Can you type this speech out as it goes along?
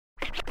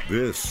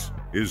This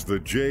is the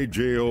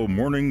JJO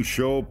Morning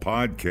Show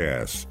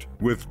podcast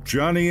with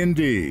Johnny and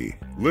D.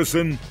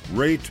 Listen,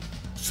 rate,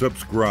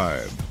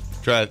 subscribe.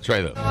 Try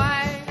that.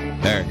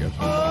 There it goes.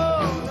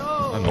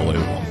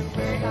 Unbelievable.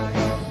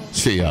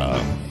 See,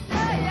 oh,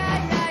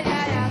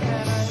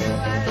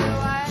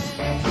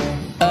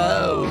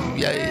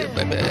 yeah,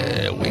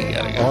 baby. We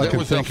gotta go. There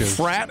was a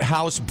frat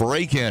house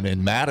break-in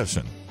in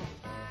Madison.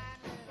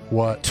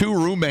 What? 2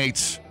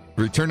 roommates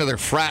returned to their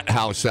frat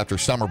house after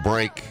summer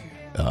break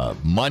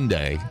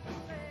Monday.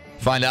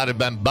 Find out it had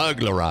been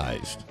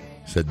burglarized,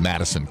 said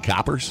Madison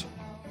coppers.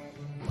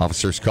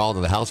 Officers called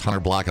to the house,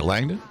 100 block of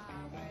Langdon.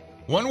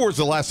 When was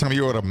the last time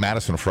you were at a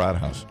Madison frat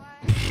house?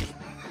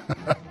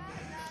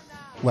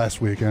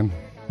 Last weekend.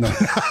 No.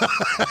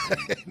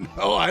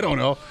 No, I don't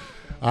know.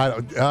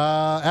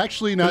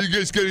 Actually, not. Did you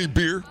guys get any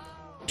beer?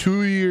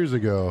 2 years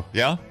ago.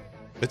 Yeah?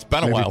 It's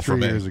been a Maybe while for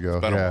me. 3 years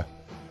ago, yeah.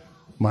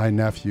 My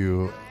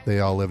nephew, they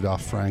all lived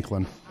off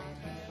Franklin.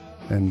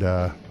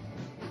 And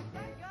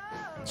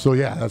so,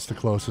 yeah, that's the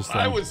closest thing.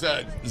 I was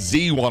at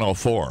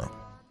Z104.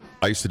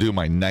 I used to do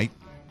my night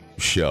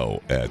show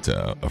at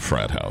a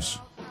frat house.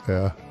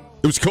 Yeah.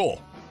 It was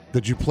cool.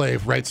 Did you play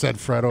Right Said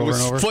Fred over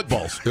and over?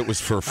 Footballs. It was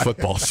for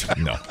footballs.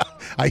 No.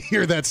 I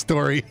hear that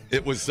story.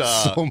 It was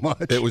so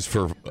much. It was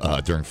for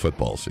during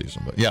football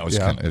season. But yeah, it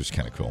was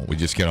kind of cool. We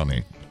just get on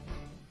the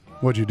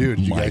What'd you do?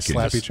 Did you guys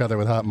slap just each other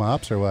with hot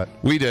mops or what?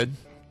 We did.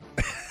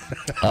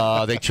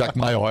 They checked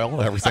my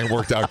oil. Everything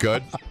worked out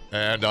good.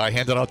 And I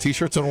handed out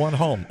T-shirts and went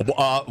home.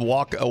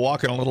 Walking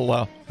a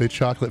little... They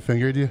chocolate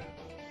fingered you?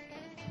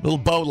 Little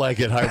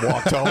bow-legged, I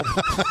walked home.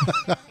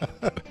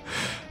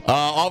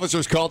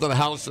 Officers called to the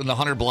house in the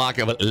 100 block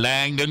of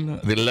Langdon,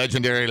 the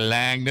legendary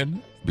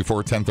Langdon,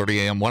 before 10:30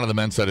 a.m. One of the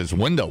men said his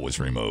window was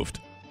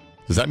removed.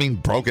 Does that mean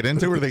broke it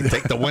into, or did they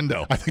take the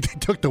window? I think they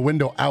took the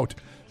window out.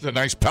 It's a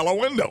nice Pella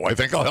window. I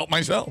think I'll help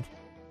myself.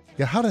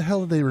 Yeah, how the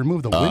hell did they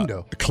remove the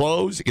window?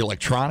 Clothes,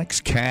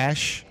 electronics,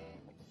 cash,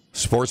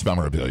 sports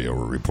memorabilia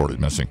were reported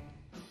missing.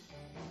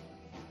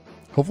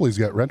 Hopefully he's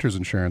got renter's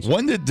insurance.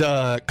 When did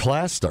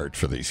class start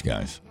for these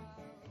guys?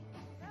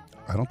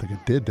 I don't think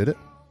it did it?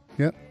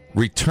 Yeah.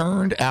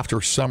 Returned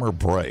after summer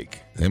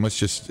break. They must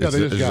just... Yeah,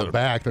 they just got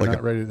back. They're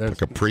not ready.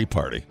 Like a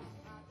pre-party.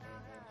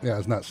 Yeah,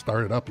 it's not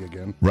started up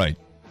again. Right.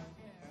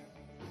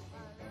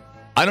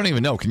 I don't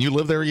even know. Can you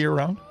live there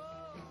year-round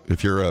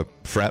if you're a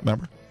frat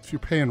member? If you're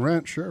paying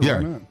rent, sure. Yeah,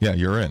 why not? yeah,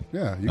 you're in.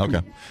 Yeah.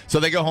 Okay.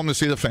 So they go home to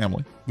see the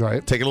family.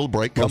 Right. Take a little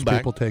break, come Most back.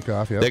 people take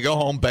off, yeah. They go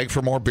home, beg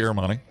for more beer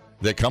money.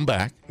 They come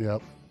back.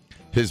 Yep.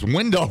 His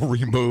window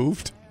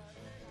removed.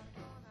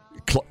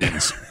 Go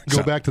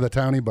back to the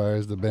towny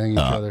bars to bang each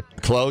other.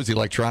 Clothes,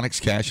 electronics,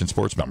 cash, and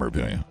sports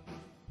memorabilia.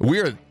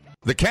 Weird.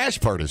 The cash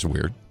part is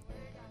weird.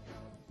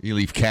 You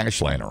leave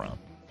cash laying around.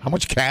 How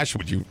much cash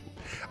would you...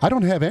 I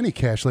don't have any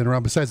cash laying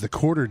around besides the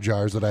quarter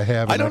jars that I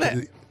have. I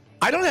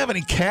don't have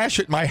any cash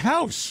at my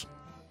house.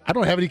 I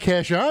don't have any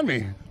cash on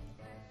me.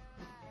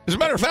 As a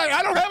matter of fact,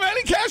 I don't have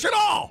any cash at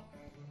all.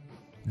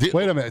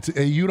 Wait a minute.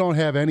 You don't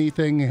have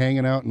anything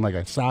hanging out in like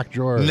a sock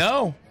drawer?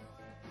 No,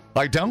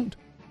 I don't.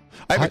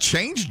 I have a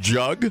change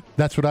jug.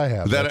 That's what I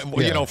have.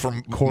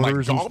 From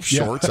quarters my golf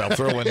shorts, I'll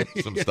throw in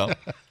some stuff.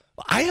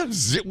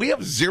 We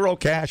have zero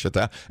cash at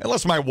that,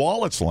 unless my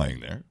wallet's laying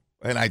there.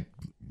 And I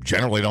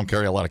generally don't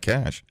carry a lot of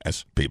cash,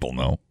 as people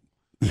know.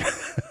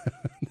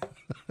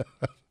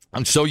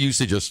 I'm so used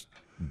to just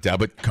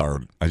debit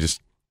card. I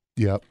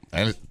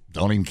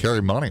don't even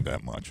carry money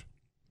that much.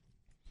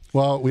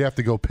 Well, we have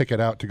to go pick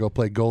it out to go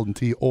play Golden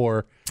Tee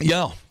or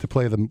to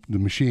play the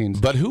machines.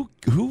 But who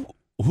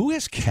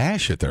has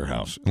cash at their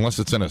house unless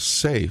it's in a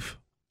safe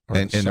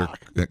and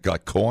they're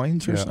got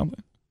coins or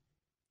something?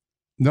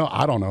 No,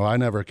 I don't know. I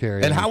never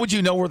carry. And how would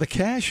you know where the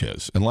cash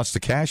is unless the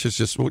cash is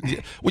just when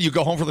you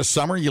go home for the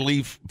summer, you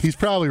leave? He's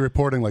probably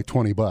reporting like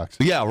 $20.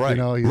 Yeah, right.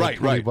 Like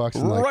 $20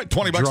 and like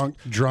 $20.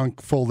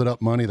 Drunk folded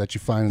up money that you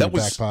find in the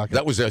back pocket.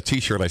 That was a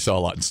T-shirt I saw a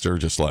lot in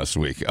Sturgis last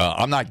week.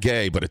 I'm not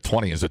gay, but a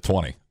 20 is a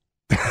 20.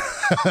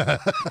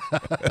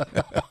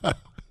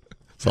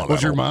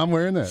 Was your mom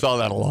wearing that? Saw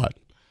that a lot.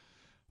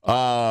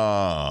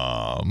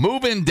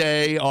 Move-in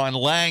day on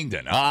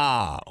Langdon.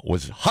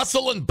 Was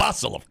hustle and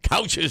bustle of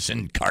couches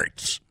and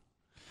carts.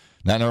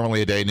 Not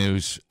normally a day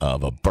news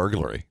of a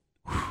burglary,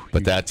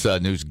 but that's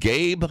news.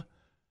 Gabe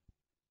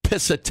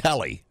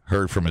Piscatelli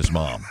heard from his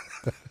mom.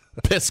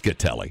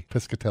 Piscatelli.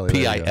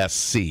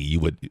 P-I-S-C. You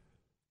would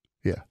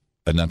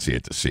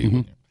enunciate the C.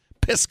 Mm-hmm.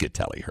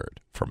 Piscatelli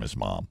heard from his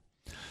mom.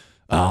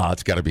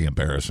 It's got to be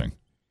embarrassing.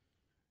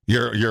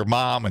 Your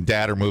mom and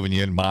dad are moving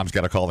you in. Mom's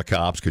got to call the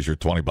cops because your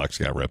 $20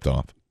 got ripped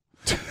off.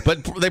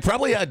 But they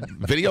probably had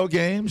video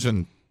games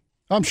and...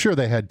 I'm sure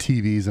they had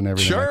TVs and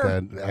everything like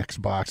that.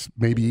 Xbox,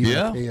 maybe even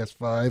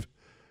PS5.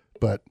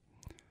 But...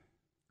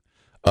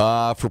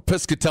 for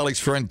Piscatelli's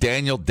friend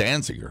Daniel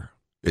Danziger,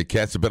 it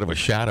casts a bit of a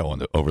shadow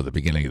over the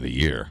beginning of the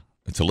year.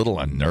 It's a little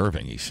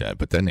unnerving, he said,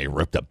 but then they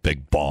ripped a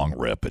big bong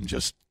rip and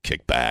just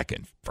kicked back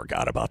and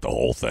forgot about the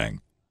whole thing.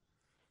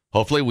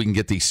 Hopefully we can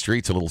get these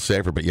streets a little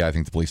safer, but I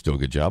think the police do a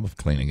good job of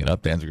cleaning it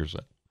up, Danziger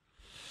said.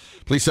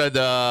 Police said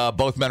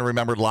both men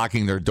remembered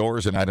locking their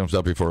doors and items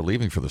up before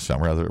leaving for the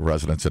summer. Other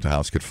residents at the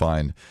house could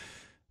find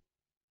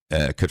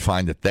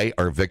that they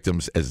are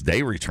victims as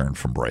they return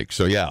from break.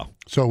 So, yeah.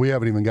 So we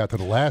haven't even got to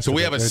the last. So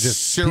we have a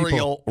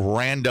serial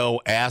rando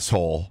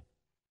asshole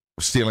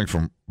stealing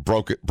from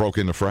broke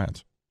into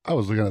friends. I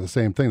was looking at the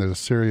same thing. There's a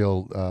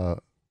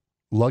serial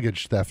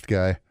luggage theft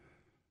guy.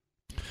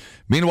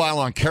 Meanwhile,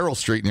 on Carroll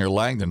Street near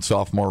Langdon,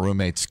 sophomore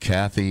roommates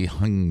Kathy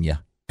Hunya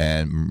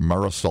and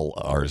Marisol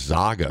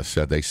Arzaga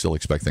said they still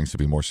expect things to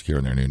be more secure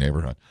in their new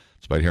neighborhood,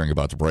 despite hearing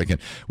about the break-in.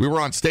 We were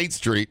on State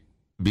Street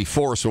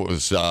before, so it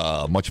was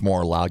much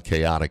more loud,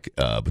 chaotic,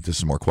 but this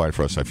is more quiet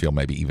for us. I feel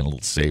maybe even a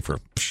little safer.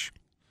 Psh.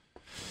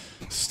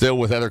 Still,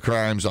 with other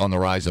crimes on the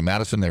rise in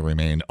Madison, they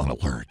remain on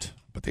alert,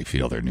 but they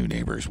feel their new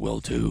neighbors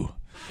will too.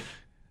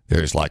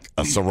 There's like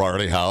a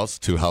sorority house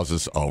 2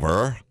 houses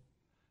over.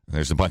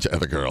 There's a bunch of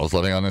other girls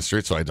living on the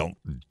street, so I don't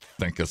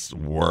think it's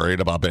worried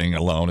about being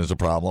alone is a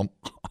problem.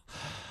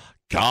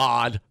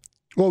 God.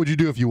 What would you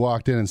do if you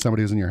walked in and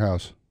somebody was in your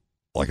house?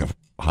 Like a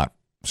hot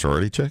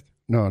sorority chick?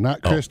 No,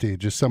 not Christy,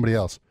 just somebody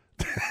else.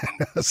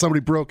 Somebody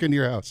broke into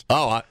your house.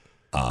 Oh,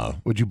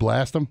 would you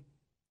blast them?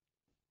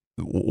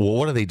 Well,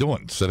 what are they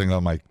doing? Sitting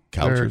on my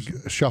couches?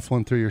 They're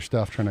shuffling through your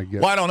stuff, trying to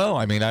get... Well, I don't know.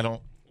 I mean, I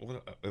don't...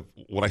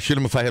 Would I shoot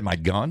them if I had my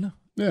gun?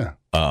 Yeah.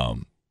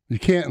 You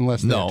can't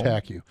unless they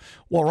attack you.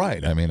 Well,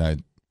 right. I mean,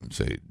 I'd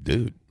say,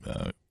 dude...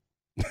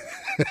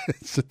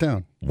 sit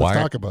down. Let's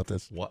talk about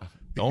this. What?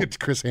 It's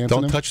Chris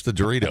Hansen. Don't touch the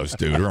Doritos,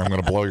 dude, or I'm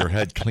going to blow your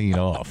head clean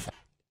off.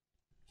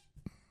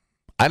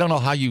 I don't know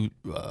how you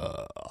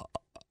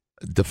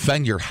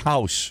defend your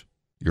house,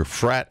 your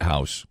frat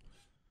house.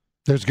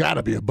 There's got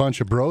to be a bunch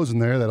of bros in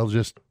there that'll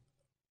just,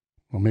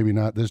 well, maybe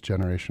not this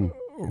generation.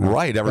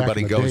 Right.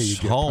 Everybody goes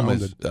home.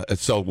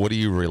 So what do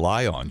you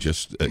rely on?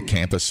 Just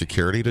campus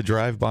security to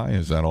drive by?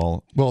 Is that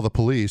all? Well, the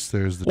police.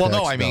 There's the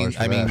I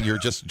mean, you're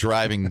just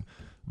driving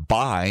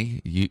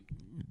by.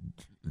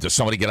 Does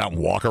somebody get out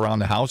and walk around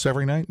the house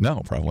every night?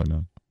 No, probably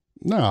not.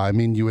 No, I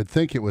mean, you would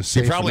think it was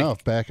safe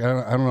enough back.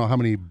 I don't know how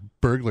many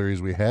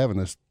burglaries we have in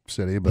this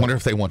city. But I wonder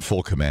if they went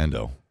full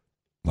commando,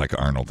 like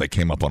Arnold. They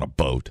came up on a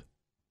boat.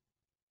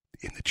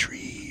 In the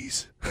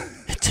trees.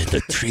 It's in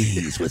the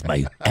trees with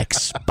my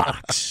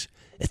Xbox.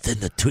 It's in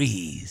the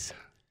trees.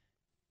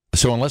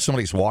 So unless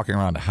somebody's walking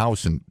around the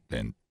house and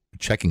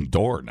checking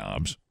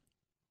doorknobs,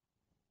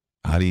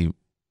 how do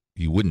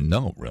you wouldn't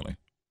know, really?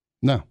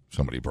 No.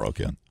 Somebody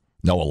broke in.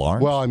 No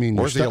alarm? Well, I mean,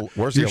 where's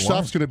your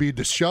stuff's going to be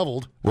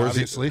disheveled,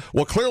 obviously.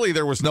 Well, clearly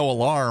there was no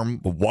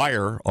alarm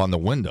wire on the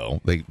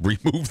window. They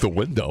removed the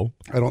window.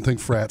 I don't think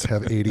frats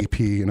have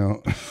ADP,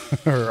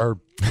 or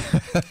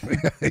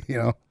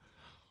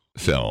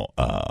So,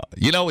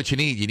 you know what you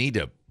need? You need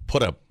to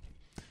put a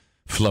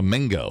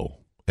flamingo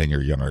in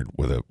your yard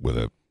with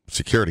a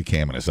security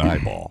cam in his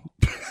eyeball.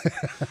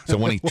 So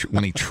when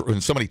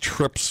somebody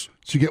trips,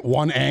 so you get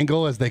one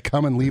angle as they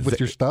come and leave with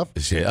your stuff.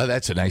 Say, oh,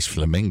 that's a nice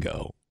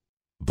flamingo,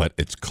 but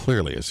it's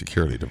clearly a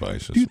security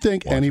device. Do you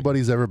think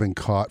anybody's ever been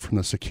caught from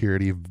the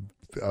security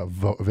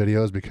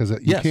videos? Because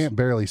you can't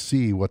barely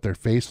see what their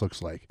face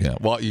looks like. Yeah,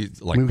 well, we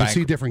can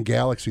see different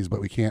galaxies, but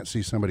we can't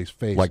see somebody's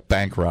face. Like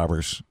bank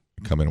robbers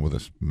come in with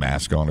a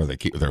mask on, or they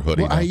keep their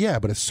hoodie. Well, yeah,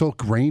 but it's so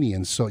grainy,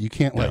 and so you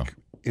can't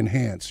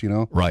enhance.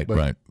 Right,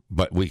 right.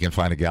 But we can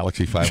find a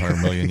galaxy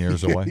 500 million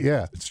years away.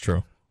 Yeah, it's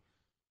true.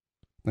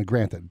 Now,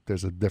 granted,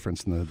 there's a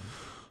difference in the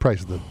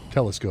price of the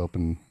telescope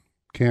and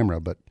camera,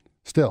 but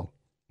still,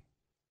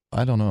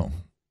 I don't know.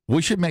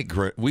 We should make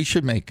flamingos.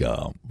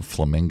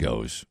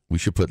 We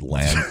should put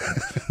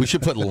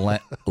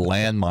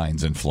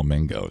landmines in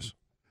flamingos.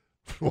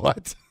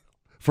 What?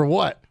 For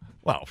what?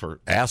 Well, for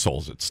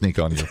assholes that sneak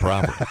onto your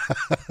property.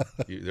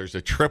 There's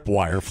a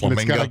tripwire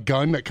flamingo. And it's got a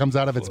gun that comes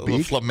out of its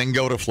beak.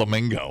 Flamingo to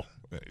flamingo.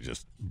 It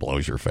just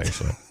blows your face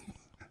up.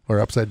 Or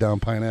upside down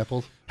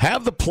pineapples.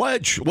 Have the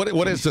pledge.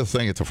 What is the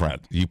thing at the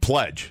front? You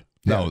pledge.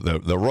 No,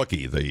 the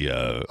rookie.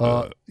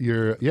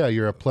 You're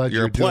a pledge.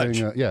 You're a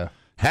pledge. Yeah.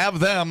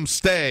 Have them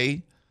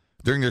stay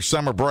during their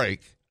summer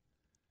break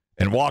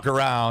and walk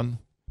around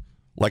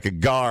like a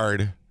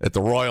guard at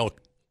the Royal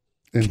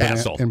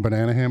Castle in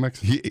banana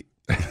hammocks.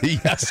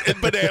 Yes, in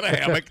banana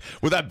hammock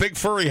with that big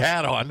furry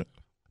hat on,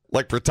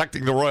 like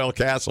protecting the Royal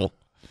Castle.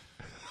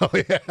 Oh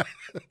yeah.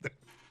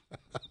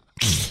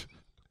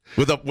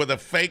 with a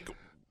fake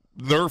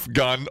Nerf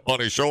gun on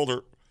his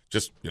shoulder,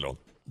 just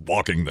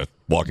walking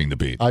the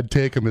beat. I'd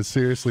take them as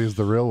seriously as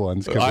the real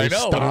ones because they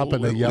stomp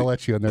and they yell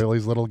at you, and they're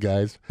these little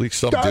guys.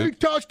 Don't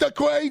touch the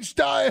Queen,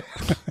 style.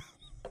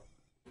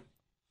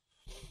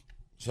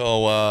 So,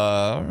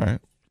 all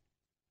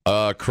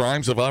right.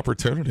 Crimes of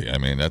opportunity. I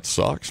mean, that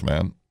sucks,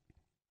 man.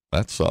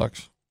 That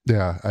sucks.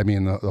 Yeah, I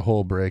mean, the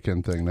whole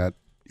break-in thing, that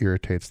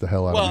irritates the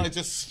hell out of me. Well, it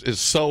just is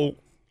so,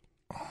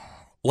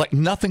 like,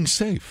 nothing's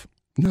safe.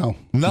 No.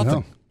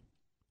 Nothing.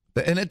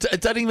 No. And it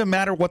doesn't even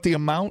matter what the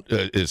amount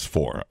is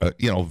for.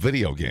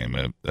 Video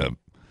game.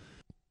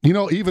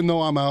 Even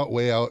though I'm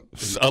way out.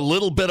 A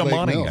little bit of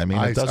money. I mean,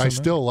 I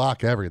still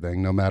lock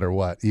everything no matter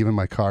what. Even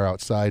my car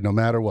outside, no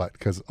matter what,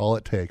 because all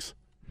it takes.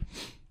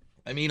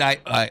 I mean,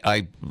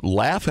 I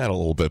laugh at it a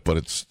little bit, but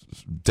it's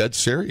dead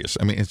serious.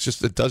 I mean, it's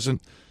just, it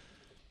doesn't.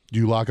 Do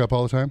you lock up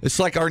all the time? It's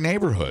like our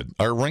neighborhood.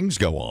 Our rings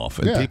go off,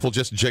 and people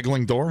just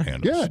jiggling door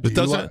handles. Yeah. Do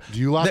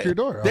you lock your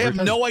door? They have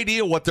no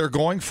idea what they're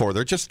going for.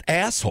 They're just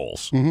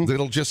assholes. Mm-hmm.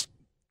 That'll just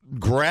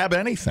grab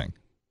anything.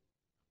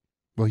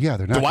 Well, yeah,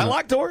 they're not. Do I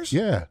lock doors?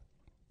 Yeah.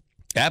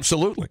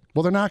 Absolutely.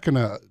 Well, they're not going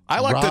to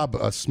rob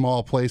a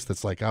small place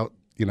that's like out,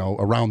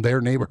 around their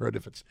neighborhood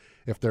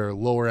if they're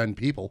lower end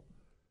people.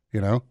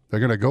 They're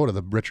going to go to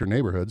the richer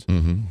neighborhoods.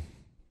 Mm-hmm.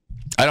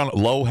 I don't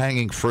know. Low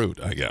hanging fruit,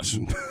 I guess.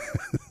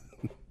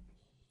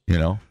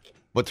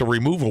 But to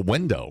remove a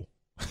window.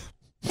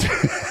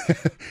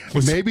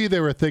 Maybe they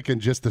were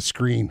thinking just the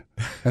screen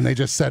and they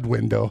just said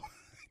window.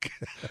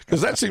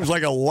 Because that seems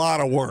like a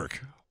lot of work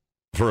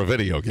for a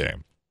video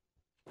game.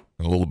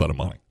 And a little bit of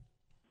money.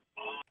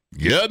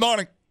 Good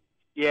morning.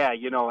 Yeah,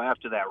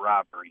 after that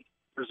robbery,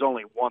 there's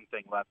only one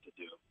thing left to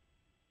do.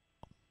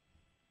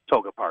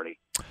 Toga party.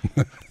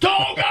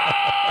 Toga!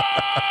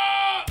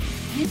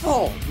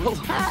 People,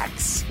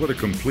 relax. What a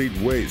complete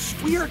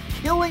waste. We are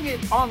killing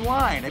it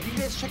online. Have you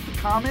guys checked the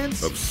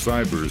comments? Of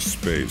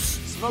cyberspace.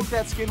 Smoke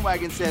That Skin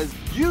Wagon says,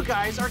 you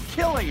guys are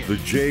killing it. The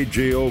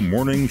JJO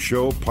Morning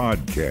Show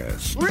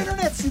Podcast. We're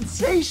internet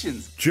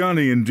sensations.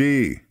 Johnny and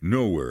D,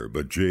 nowhere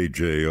but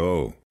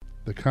JJO.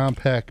 The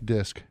compact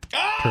disc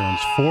turns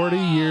 40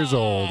 years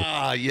old.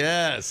 Ah,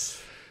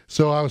 yes.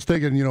 So I was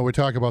thinking, we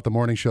talk about the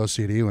morning show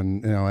CD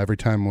when, every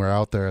time we're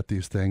out there at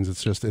these things,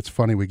 it's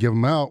funny. We give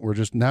them out.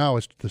 It's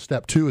the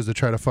step 2 is to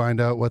try to find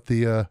out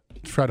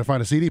try to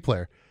find a CD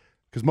player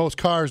because most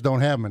cars don't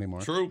have them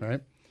anymore. True.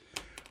 Right.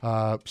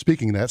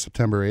 Speaking of that,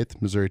 September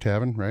 8th, Missouri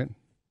Tavern, right?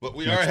 But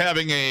we are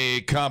having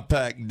a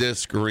compact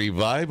disc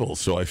revival,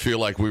 so I feel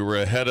like we were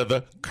ahead of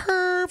the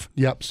curve.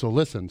 Yep. So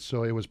listen.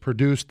 So it was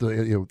produced.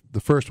 The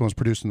first one was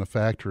produced in the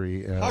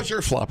factory. How's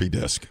your floppy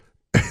disk?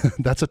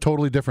 That's a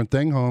totally different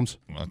thing, Holmes.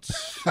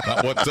 That's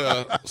not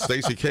what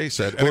Stacey K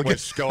said.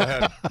 Anyways, go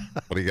ahead.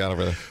 What do you got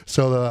over there?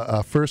 So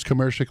the first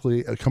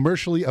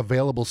commercially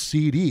available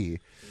CD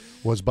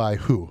was by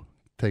who?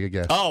 Take a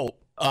guess. Oh,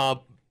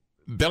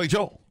 Billy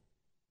Joel.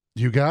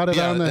 You got it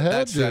on the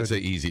head, dude. That's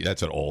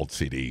That's an old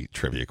CD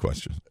trivia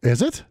question.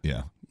 Is it?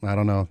 Yeah. I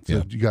don't know.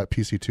 So you got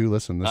PC2.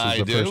 Listen, this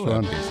is the first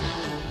one.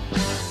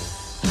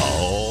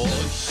 Oh,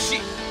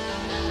 shit.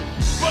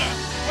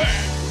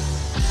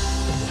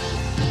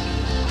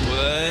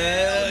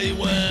 Well, you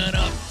went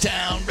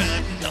uptown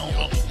riding on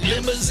a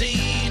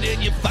limousine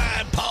in your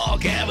fine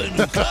Park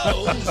Avenue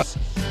clothes.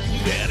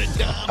 You had a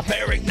Dom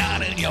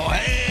Perignon in your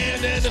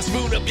hand and a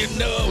spoon up your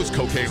nose.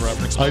 Cocaine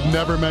reference. I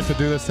never meant to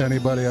do this to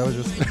anybody. I was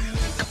just...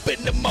 Up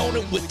in the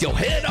morning with your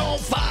head on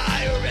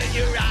fire and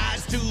your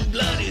eyes too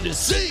bloody to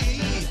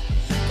see.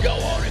 Go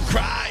on and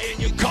cry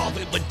in your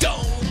coffin, but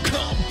don't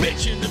come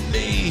bitching to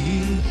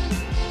me.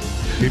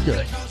 Keep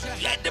going.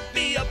 Let to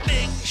be a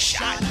big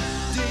shot.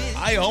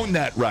 I own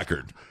that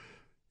record.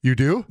 You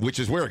do? Which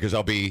is weird because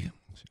I'll be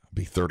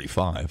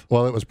 35.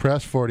 Well, it was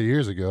pressed 40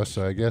 years ago,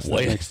 so I guess that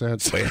makes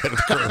sense.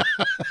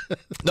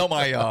 No,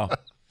 I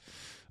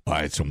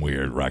had some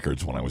weird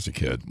records when I was a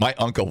kid. My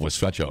uncle was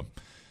such a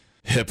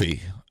hippie.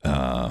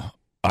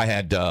 I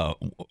had one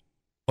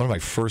of my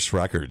first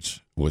records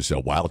was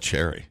Wild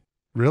Cherry.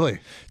 Really?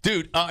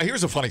 Dude,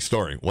 here's a funny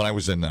story. When I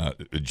was in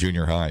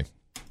junior high,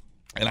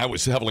 and I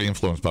was heavily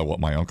influenced by what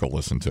my uncle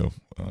listened to.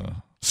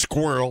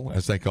 Squirrel,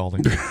 as they called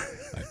him.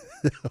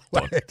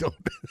 I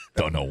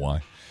don't know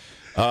why.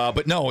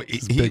 But no,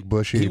 Big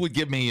Bushy. He would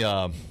give me,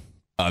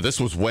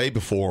 this was way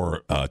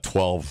before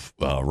 12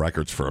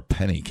 records for a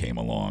penny came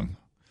along.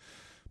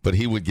 But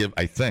he would give,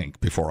 I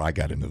think, before I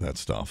got into that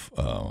stuff,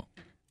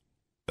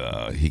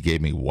 he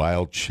gave me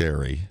Wild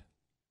Cherry,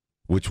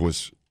 which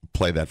was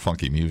play that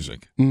funky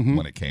music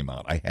when it came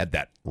out. I had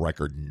that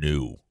record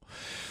new.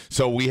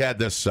 So we had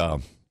this,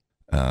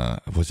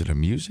 was it a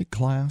music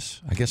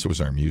class? I guess it was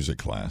our music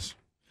class.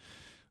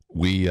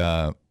 We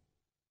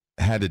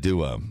had to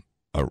do a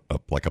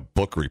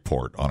book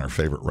report on our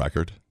favorite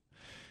record.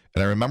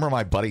 And I remember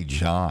my buddy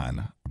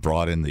John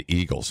brought in the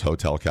Eagles,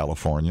 Hotel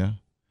California,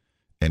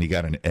 and he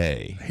got an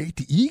A. I hate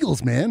the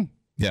Eagles, man.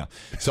 Yeah.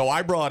 So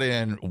I brought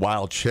in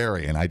Wild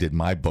Cherry, and I did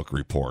my book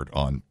report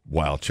on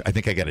Wild Cherry. I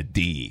think I got a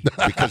D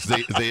because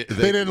they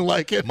didn't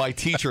like it. My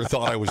teacher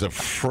thought I was a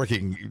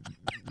freaking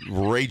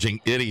raging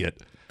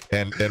idiot.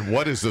 And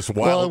what is this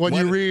wild? Well,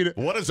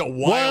 what is a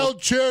Wild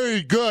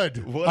Cherry?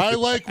 Good. I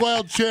like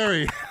Wild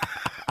Cherry.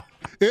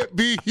 It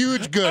be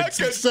huge good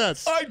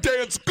success. I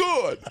dance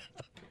good.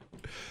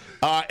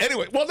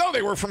 Anyway, well, no,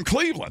 they were from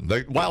Cleveland.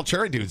 The Wild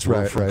Cherry dudes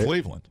were from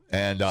Cleveland,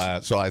 and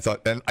so I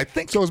thought, and I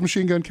think so was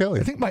Machine Gun Kelly.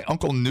 I think my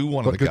uncle knew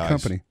one of the guys. Good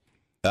company.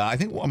 I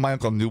think my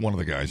uncle knew one of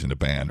the guys in the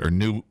band, or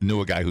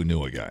knew a guy who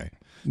knew a guy.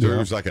 So there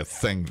was like a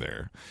thing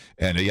there,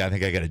 and I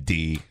think I got a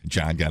D.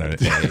 John got an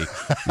A.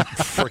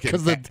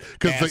 Because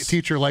the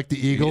teacher liked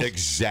the Eagles.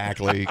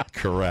 Exactly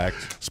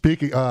correct.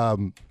 Speaking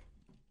of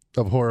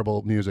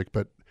horrible music,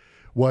 but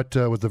what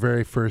was the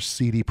very first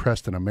CD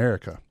pressed in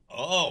America?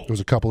 Oh, it was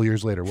a couple of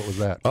years later. What was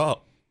that?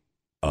 Oh,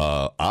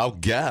 I'll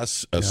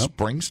guess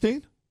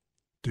Springsteen.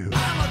 Dude.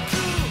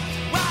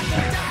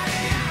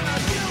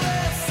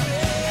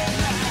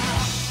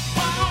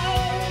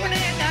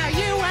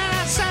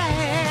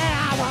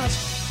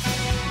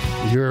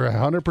 You're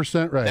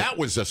 100% right. That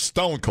was a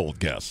stone cold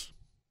guess.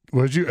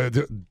 Was you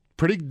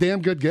pretty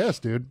damn good guess,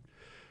 dude.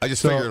 I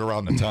just figured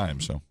around the time.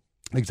 So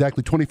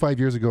exactly 25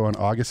 years ago on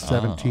August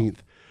 17th,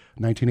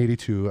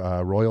 1982,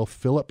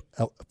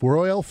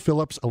 Royal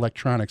Philips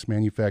Electronics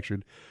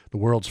manufactured the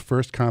world's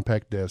first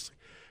compact disc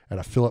at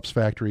a Philips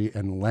factory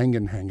in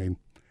Langenhagen,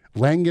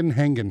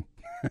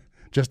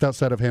 just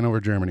outside of Hanover,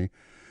 Germany.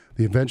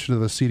 The invention of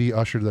the CD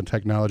ushered the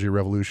technology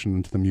revolution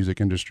into the music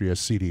industry as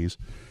CDs,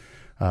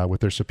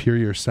 with their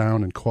superior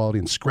sound and quality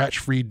and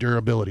scratch-free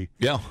durability.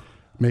 Yeah.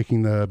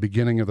 Making the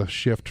beginning of the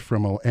shift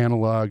from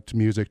analog to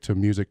digital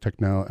music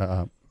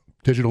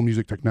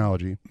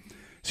technology.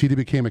 CD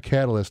became a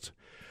catalyst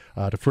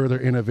to further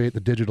innovate the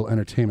digital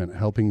entertainment,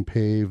 helping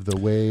pave the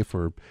way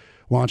for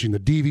launching the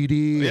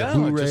DVD,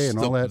 Blu-ray, and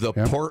all that. The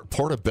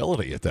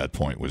portability at that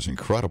point was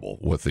incredible.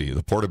 With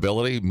the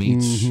portability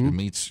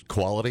meets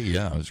quality.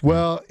 Yeah, it was great.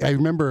 Well, I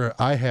remember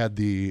I had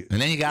the,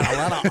 and then you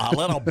got a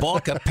little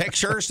book of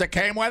pictures that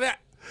came with it.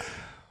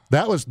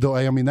 That was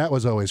that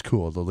was always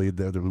cool to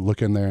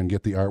look in there and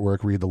get the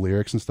artwork, read the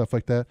lyrics and stuff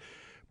like that.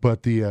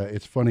 But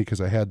it's funny because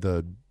I had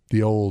the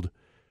old,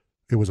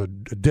 it was a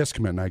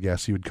Discman, I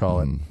guess you would call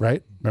it,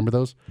 right? Remember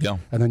those? Yeah.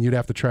 And then you'd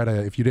have to try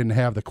to, if you didn't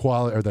have the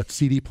quality or the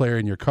CD player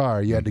in your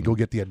car, you had to go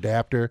get the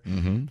adapter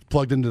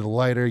plugged into the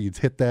lighter. You'd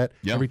hit that.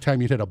 Yep. Every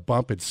time you'd hit a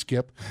bump, it'd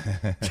skip.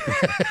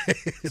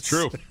 It's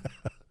true.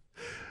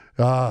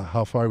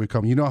 How far we've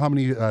come. You know how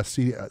many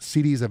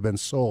CDs have been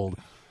sold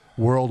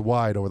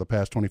worldwide over the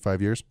past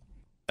 25 years?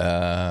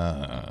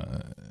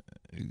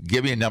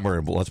 Give me a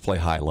number. Let's play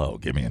high-low.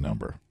 Give me a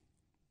number.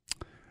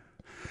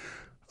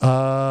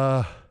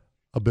 1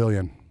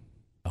 billion.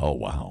 Oh,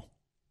 wow.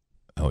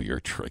 Oh,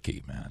 you're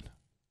tricky, man.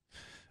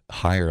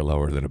 Higher or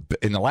lower than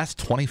in the last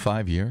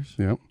 25 years?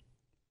 Yep.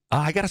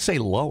 I got to say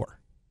lower.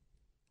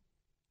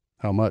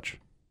 How much?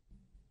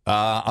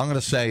 I'm going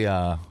to say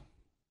I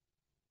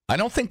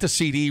don't think the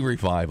CD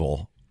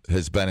revival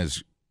has been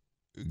as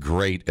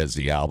great as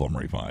the album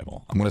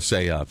revival. I'm going to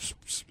say a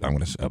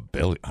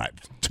billion,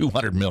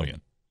 200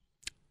 million.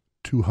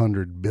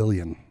 200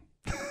 billion.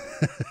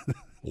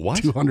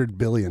 What? 200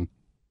 billion.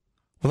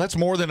 Well, that's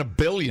more than a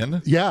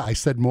billion. Yeah, I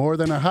said more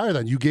than a higher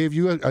than. You gave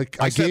you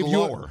I said gave you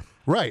lower.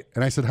 Right,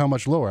 and I said how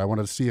much lower. I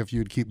wanted to see if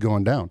you'd keep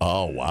going down.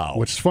 Oh, wow.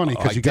 Which is funny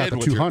because you got the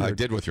 200. I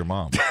did with your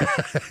mom.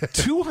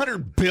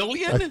 200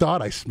 billion? I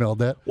thought I smelled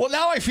that. Well,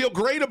 now I feel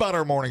great about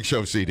our morning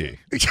show CD.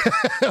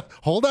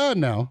 Hold on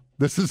now.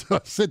 This is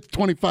since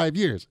 25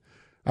 years.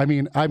 I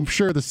mean, I'm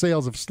sure the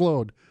sales have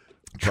slowed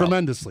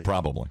tremendously.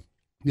 Probably.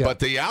 Yeah. But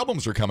the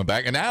albums are coming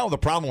back. And now the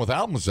problem with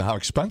albums is how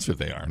expensive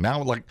they are.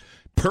 Now, like,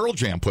 Pearl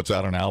Jam puts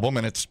out an album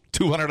and it's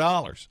 $200.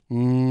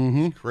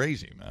 Mm-hmm. It's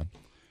crazy, man.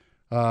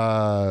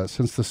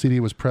 Since the CD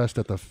was pressed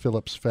at the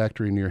Philips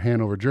factory near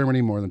Hanover,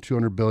 Germany, more than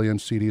 200 billion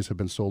CDs have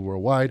been sold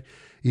worldwide.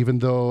 Even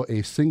though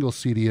a single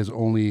CD is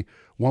only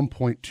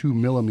 1.2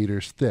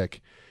 millimeters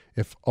thick,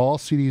 if all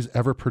CDs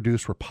ever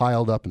produced were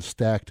piled up and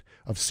stacked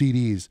of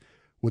CDs,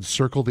 would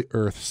circle the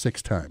Earth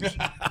 6 times. That's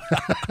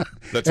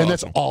and awesome.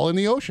 that's all in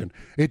the ocean.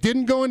 It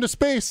didn't go into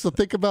space, so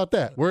think about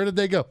that. Where did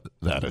they go?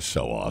 That is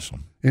so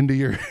awesome. Into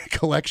your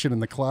collection in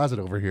the closet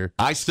over here.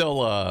 I still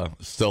love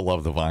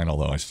the vinyl,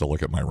 though. I still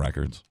look at my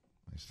records.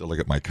 I still look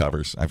at my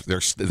covers.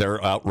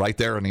 They're out right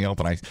there in the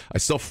open. I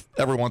still,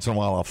 every once in a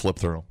while, I'll flip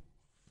through.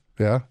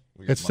 Yeah.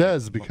 It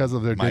says because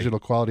of their digital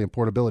quality and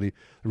portability,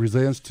 the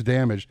resilience to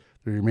damage,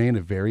 they remain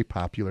a very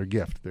popular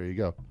gift. There you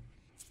go.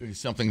 There's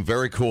something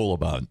very cool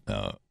about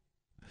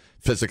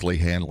physically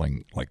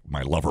handling, like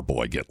my lover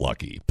boy, Get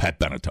Lucky, Pat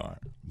Benatar,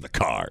 the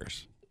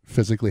Cars.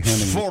 Physically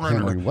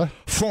handling what?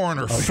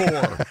 Foreigner 4,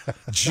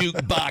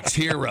 Jukebox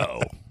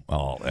Hero.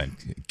 Oh,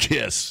 and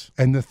Kiss.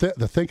 And the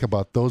think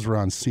about those were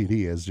on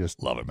CD is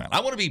just... Love it, man. I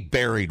want to be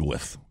buried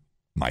with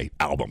my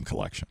album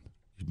collection.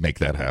 Make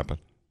that happen.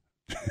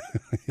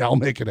 I'll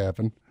make it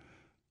happen.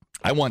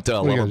 I want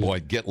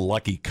Loverboy Get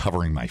Lucky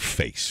covering my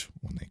face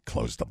when they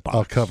close the box.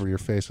 I'll cover your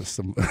face with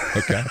some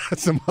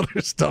some other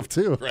stuff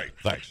too. Great,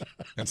 thanks.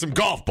 And some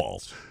golf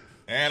balls.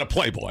 And a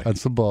Playboy. And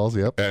some balls,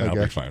 yep. And I'll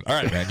be fine. All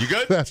right, man. You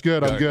good? That's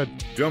good. I'm good.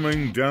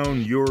 Dumbing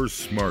down your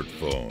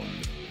smartphone.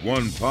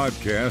 One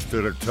podcast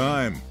at a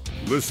time.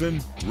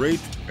 Listen,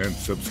 rate, and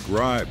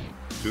subscribe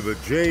to the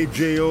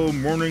JJO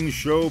Morning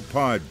Show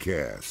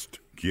podcast.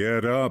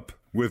 Get up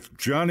with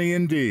Johnny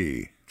and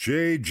D.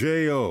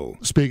 JJO.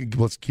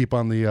 Let's keep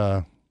on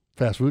the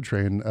fast food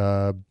train.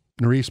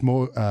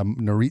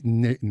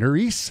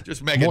 Nerisse.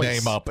 Just make a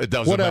name up. It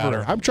doesn't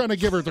matter. I'm trying to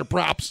give her their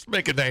props.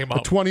 Make a name A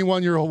up.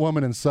 21-year-old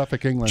woman in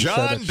Suffolk, England.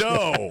 John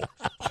Doe.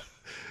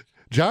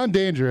 John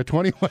Danger, a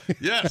 21.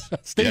 Yes.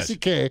 Stacey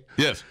K.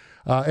 Yes.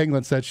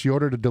 England said she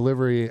ordered a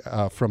delivery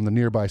from the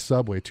nearby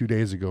Subway 2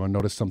 days ago and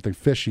noticed something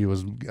fishy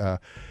was the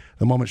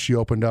moment she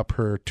opened up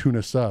her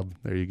tuna sub.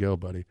 There you go,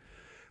 buddy.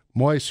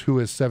 Moise, who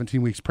is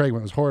 17 weeks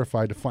pregnant, was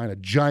horrified to find a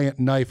giant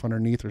knife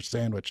underneath her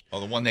sandwich. Oh,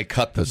 the one they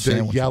cut the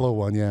sandwich. The yellow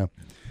one, yeah.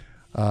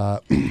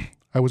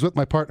 I was with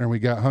my partner and we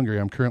got hungry.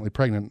 I'm currently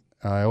pregnant.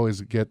 I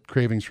always get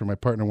cravings from my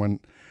partner when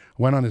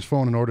I went on his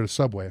phone and ordered a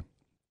Subway.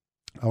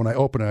 When I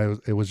opened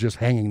it, it was just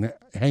hanging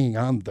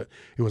on.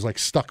 It was like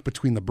stuck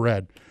between the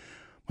bread.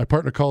 My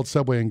partner called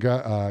Subway in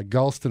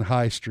Galston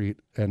High Street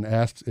and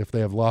asked if they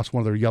have lost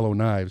one of their yellow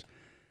knives.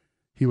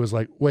 He was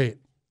like, wait,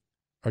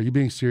 are you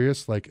being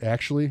serious? Like,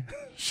 actually?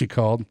 She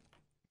called.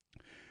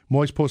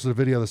 Moise posted a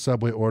video of the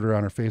Subway order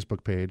on her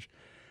Facebook page.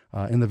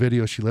 In the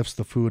video, she lifts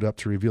the food up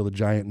to reveal the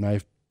giant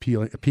knife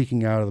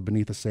peeking out of the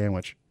beneath the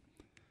sandwich.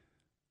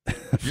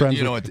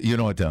 You know what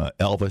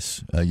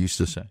Elvis used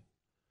to say?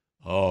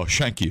 Oh,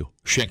 thank you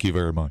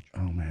very much.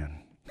 Oh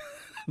man,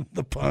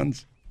 the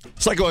puns.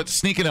 It's like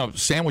sneaking a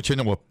sandwich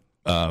into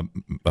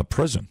a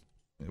prison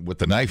with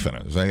the knife in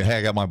it. It's like, hey,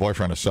 I got my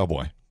boyfriend a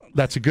Subway.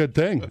 That's a good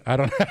thing. I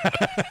don't.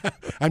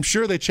 I'm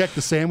sure they check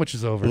the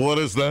sandwiches over. What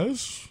is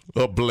this?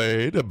 A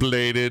blade? A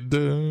bladed?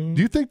 Do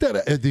you think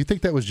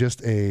that was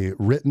just a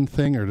written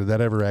thing, or did that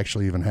ever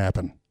actually even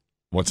happen?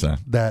 What's that?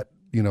 That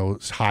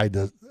hide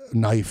the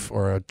knife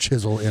or a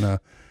chisel in a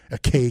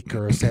cake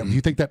or a sandwich. Do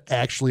you think that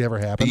actually ever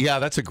happened? Yeah,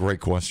 that's a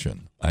great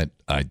question. I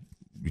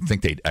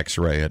think they'd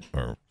X-ray it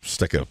or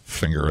stick a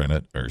finger in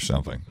it or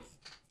something.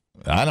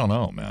 I don't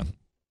know, man.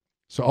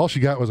 So all she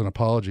got was an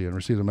apology and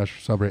received a message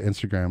from Subway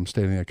Instagram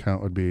stating the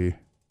account would be.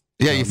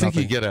 Yeah, you think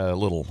you'd get a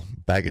little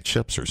bag of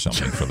chips or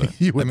something for that?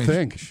 You would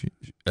think.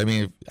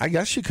 I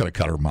guess she could have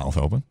cut her mouth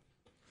open.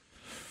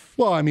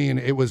 Well, I mean,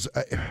 it was.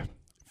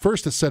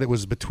 First, it said it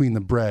was between the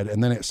bread,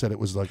 and then it said it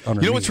was like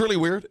underneath. You know what's really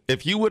weird?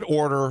 If you would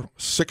order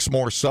 6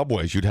 more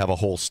Subways, you'd have a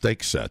whole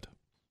steak set.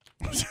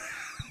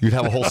 You'd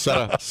have a whole set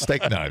of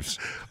steak knives.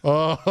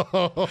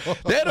 Oh,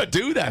 they ought to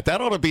do that. That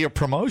ought to be a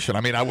promotion.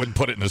 I mean, I wouldn't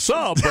put it in the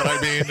sub, but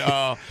I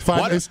mean,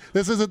 fine.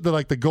 This isn't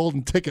the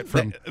golden ticket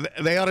from.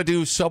 They ought to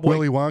do Subway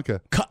Willy Wonka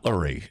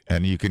cutlery,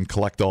 and you can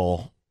collect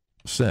all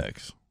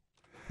 6.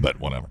 But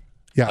whatever.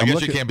 Yeah, I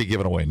guess you can't be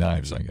giving away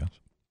knives. I guess.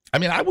 I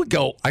mean, I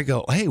go,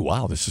 hey,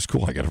 wow, this is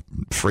cool. I got a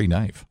free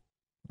knife.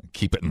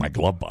 Keep it in my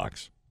glove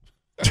box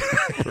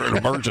for an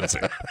emergency.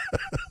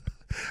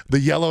 The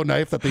yellow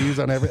knife that they use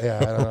on every. Yeah,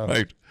 I don't know.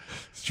 Right.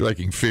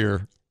 Striking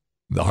fear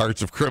in the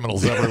hearts of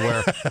criminals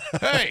everywhere.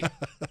 Hey,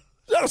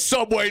 is that a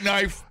Subway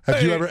knife?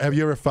 Have you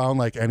ever found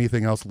like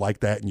anything else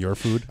like that in your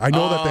food? I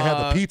know that they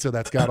have the pizza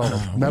that's got all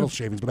the metal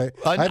shavings, but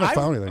I haven't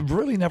found anything. I've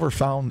really never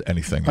found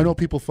anything. I know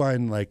people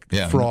find like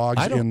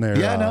frogs in there.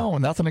 Yeah, no,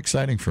 nothing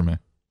exciting for me.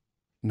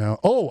 No.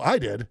 Oh, I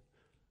did.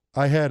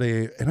 I had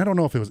and I don't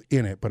know if it was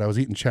in it, but I was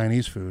eating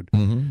Chinese food,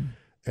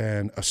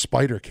 and a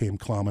spider came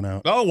clombing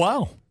out. Oh,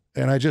 wow.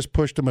 And I just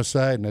pushed him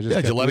aside, and I just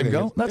did you let him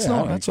go? That's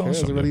awesome.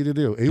 What to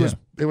do?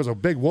 It was a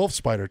big wolf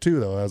spider too,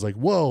 though. I was like,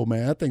 "Whoa,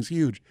 man, that thing's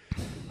huge."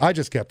 I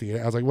just kept eating.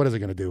 I was like, "What is it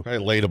going to do?" I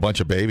laid a bunch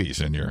of babies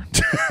in your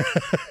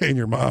in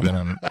your mom,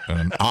 in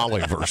an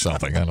olive or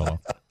something. I don't know.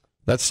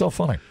 That's so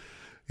funny.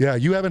 Yeah,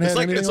 you haven't had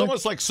anything. It's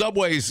almost like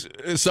Subway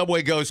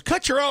goes,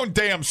 cut your own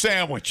damn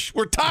sandwich.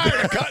 We're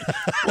tired of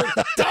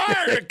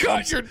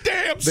cut your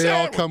damn sandwich. They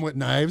all come with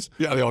knives.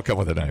 Yeah, they all come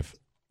with a knife.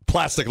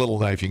 Plastic little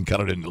knife. You can cut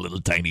it into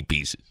little tiny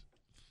pieces.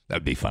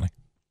 That'd be funny.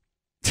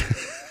 You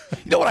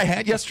know what I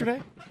had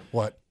yesterday?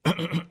 What?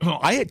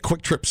 I had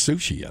Quick Trip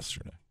sushi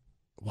yesterday.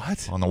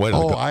 What? On the way to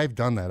I've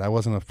done that. I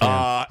wasn't a fan.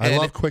 I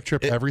love Quick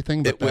Trip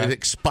everything. But it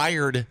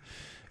expired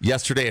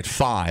yesterday at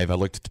 5. I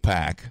looked at the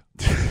pack,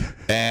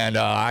 and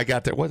I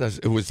got there.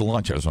 It was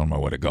lunch. I was on my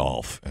way to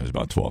golf. It was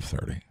about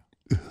 12:30,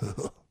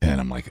 and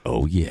I'm like,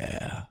 oh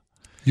yeah.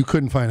 You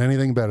couldn't find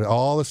anything better.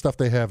 All the stuff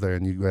they have there,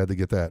 and you had to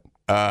get that.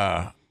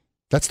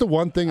 That's the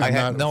one thing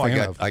I'm not a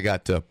fan of. I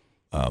got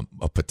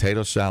a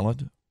potato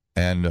salad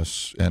and a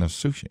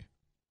sushi.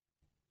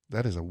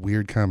 That is a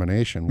weird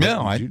combination.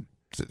 No,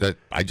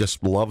 I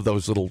just love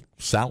those little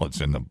salads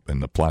in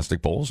the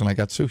plastic bowls, and I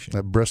got sushi.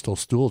 That Bristol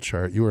stool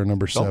chart. You were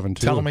number 7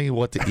 too. Tell me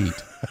what to eat.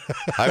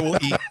 I will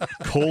eat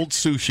cold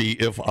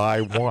sushi if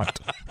I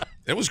want.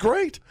 It was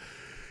great.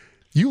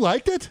 You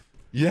liked it?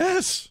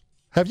 Yes.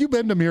 Have you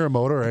been to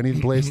Miramoto or any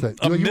place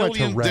that you went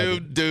to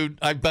Red? Dude,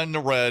 I've been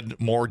to Red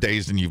more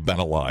days than you've been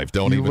alive.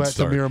 Don't even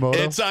start. You went to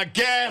Miramoto? It's a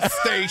gas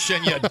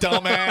station, you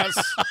dumbass.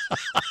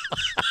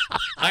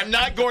 I'm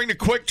not going to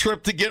Quick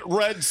Trip to get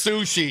Red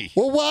sushi.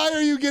 Well, why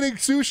are you getting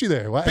sushi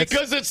there? Why?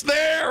 Because it's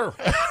there.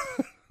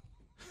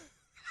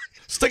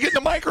 Stick it in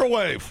the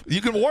microwave.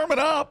 You can warm it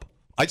up.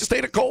 I just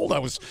ate it cold. I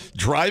was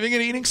driving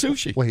and eating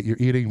sushi. Wait, you're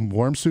eating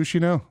warm sushi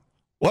now?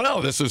 Well,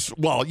 no,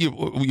 you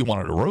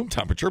wanted a room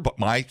temperature, but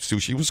my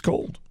sushi was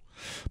cold.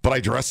 But I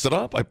dressed it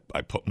up. I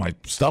put my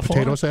stuff on it.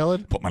 Potato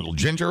salad? Put my little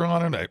ginger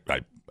on it.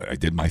 I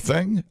did my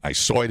thing. I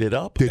soyed it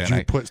up. Did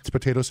you put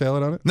potato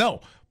salad on it?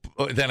 No.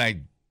 Then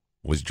I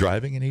was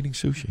driving and eating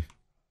sushi.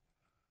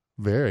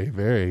 Very,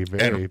 very,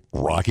 very. And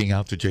rocking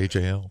out to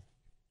JJL.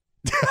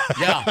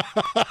 Yeah.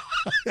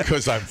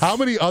 Because How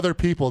many other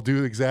people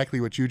do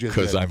exactly what you just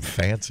did? Because I'm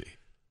fancy.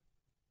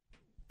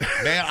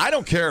 Man, I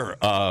don't care.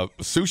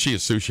 Sushi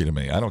is sushi to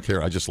me. I don't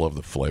care. I just love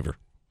the flavor.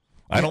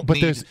 I don't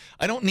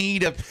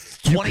need a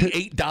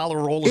 $28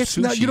 roll of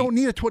sushi. You don't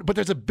need but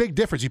there's a big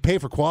difference. You pay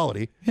for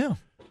quality. Yeah.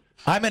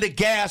 I'm at a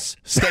gas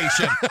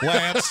station,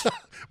 Lance.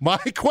 My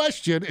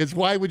question is,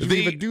 why would you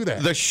even do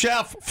that? The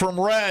chef from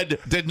Red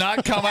did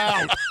not come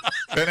out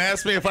and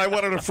ask me if I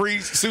wanted a free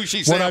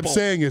sushi sample. What I'm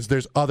saying is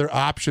there's other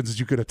options that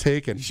you could have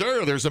taken.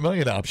 Sure, there's a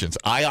million options.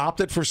 I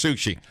opted for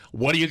sushi.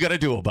 What are you going to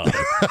do about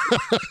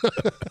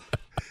it?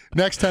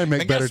 Next time,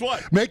 make better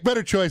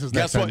choices. Guess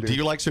next time, what? dude. Do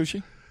you like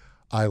sushi?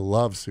 I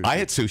love sushi. I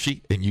had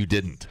sushi, and you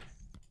didn't.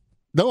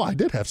 No, I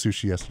did have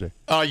sushi yesterday.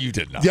 Oh, you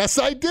did not. Yes,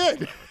 I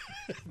did.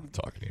 I'm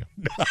talking to you.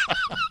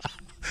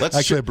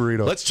 Actually, a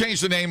burrito. Let's change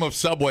the name of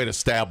Subway to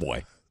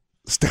Stabway.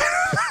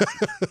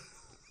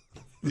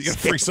 You get a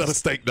free set of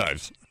steak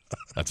knives.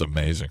 That's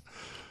amazing.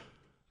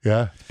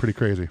 Yeah, it's pretty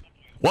crazy.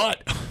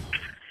 What?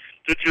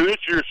 Did you hit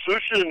your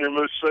sushi in your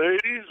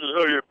Mercedes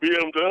or your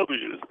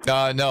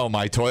BMW? No,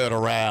 my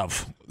Toyota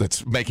RAV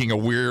that's making a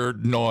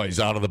weird noise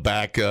out of the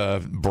back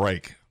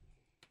brake.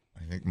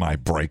 I think my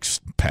brakes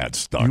pad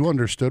stuck. You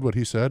understood what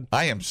he said?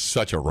 I am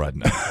such a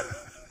redneck.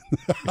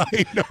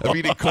 I know. I'm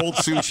eating cold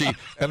sushi,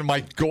 and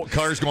my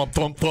car's going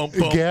thump, thump,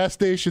 thump. Gas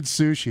station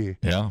sushi.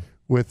 Yeah.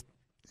 With,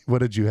 what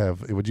did you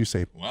have? Would you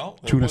say Well,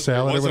 tuna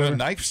salad or there wasn't whatever? a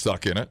knife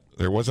stuck in it.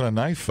 There wasn't a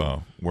knife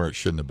where it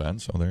shouldn't have been,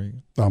 so there you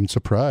go. I'm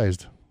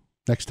surprised.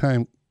 Next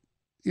time,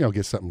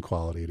 get something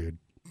quality, dude.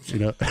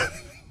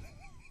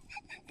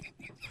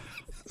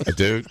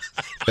 Dude,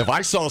 if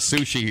I saw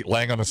sushi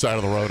laying on the side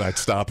of the road, I'd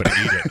stop and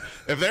eat it.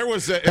 If there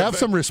was Have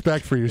some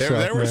respect for yourself, If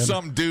there was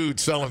man. some dude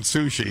selling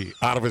sushi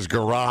out of his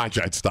garage,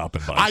 I'd stop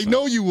and buy I some.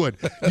 know you would.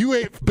 You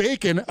ate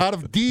bacon out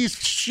of Dee's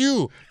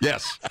shoe.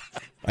 Yes,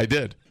 I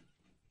did.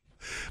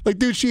 Like,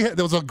 dude,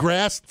 there was a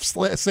grass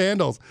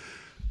sandals.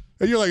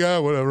 And you're like,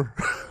 oh, whatever.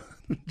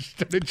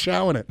 Started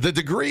chowing it. The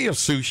degree of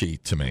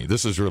sushi, to me,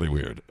 this is really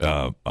weird.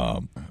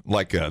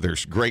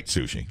 There's great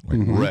sushi, like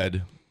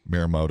Red,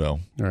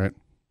 Miramoto. All right.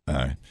 All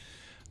right.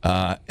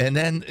 And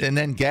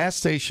then gas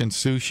station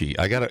sushi,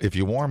 if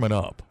you warm it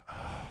up.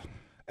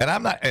 And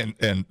I'm not,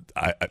 and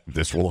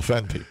this will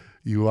offend people.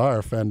 You are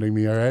offending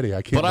me already.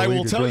 I can't. But I believe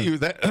will you're tell doing you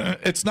that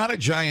it's not a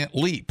giant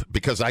leap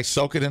because I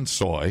soak it in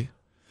soy,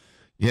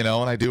 and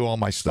I do all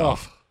my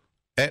stuff.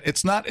 And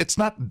it's not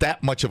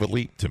that much of a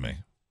leap to me.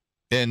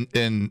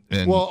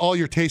 Well, all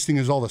you're tasting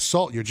is all the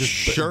salt. You're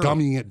just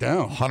dumbing it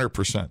down.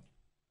 100%. And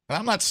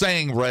I'm not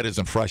saying Red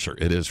isn't fresher.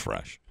 It is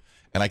fresh.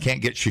 And I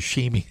can't get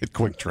sashimi at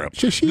Quick Trip.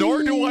 Sashimi.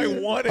 Nor do I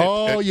want it.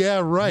 Oh,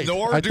 yeah, right.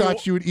 I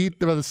thought you would eat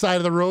the side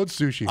of the road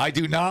sushi. I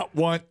do not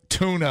want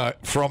tuna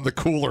from the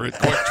cooler at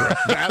Quick Trip.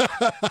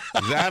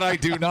 That I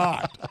do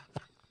not.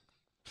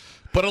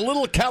 But a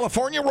little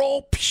California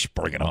roll,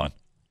 bring it on.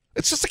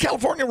 It's just a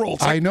California roll.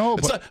 I know,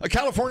 but a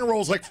California roll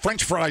is like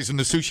French fries in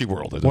the sushi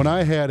world. When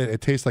I had it,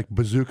 it tastes like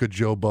Bazooka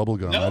Joe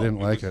bubblegum. I didn't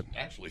like it.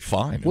 Actually,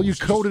 fine. Well, you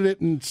coated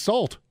it in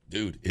salt.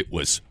 Dude, it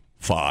was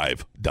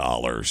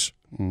 $5.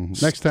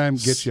 Next time,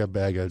 get you a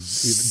bag of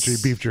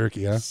beef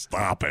jerky, huh?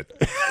 Stop it.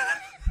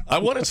 I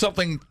wanted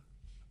something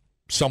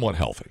somewhat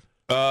healthy.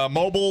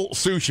 Mobile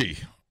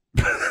sushi.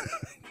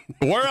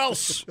 Where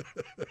else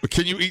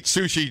can you eat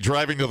sushi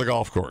driving to the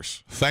golf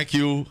course? Thank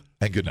you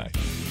and good night.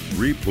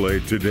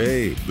 Replay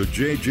today the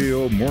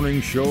JJO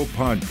Morning Show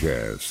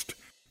podcast.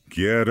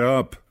 Get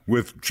up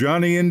with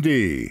Johnny and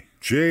D.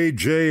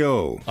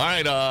 JJO. All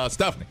right,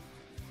 Stephanie.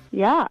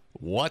 Yeah.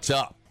 What's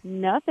up?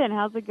 Nothing.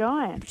 How's it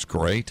going? It's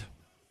great.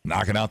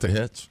 Knocking out the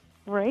hits.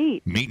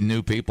 Great. Meeting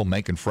new people,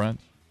 making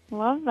friends.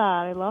 Love that.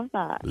 I love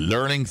that.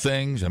 Learning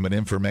things. I'm an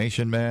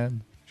information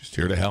man. Just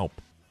here to help.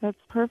 That's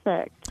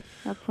perfect.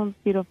 That sounds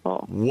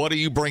beautiful. What are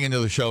you bringing to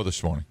the show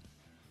this morning?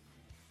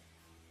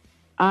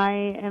 I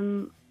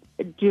am...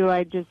 Do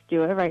I just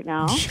do it right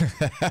now?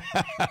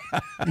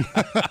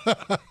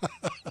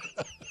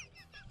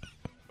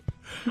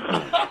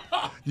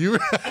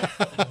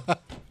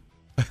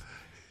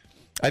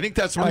 I think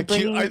that's my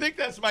cue. I think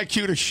that's my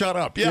cue to shut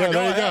up. Yeah,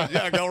 go ahead.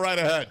 Yeah, go right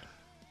ahead.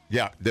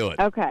 Yeah, do it.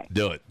 Okay.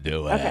 Do it.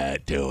 Do it. Okay.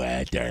 Do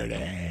it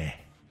dirty.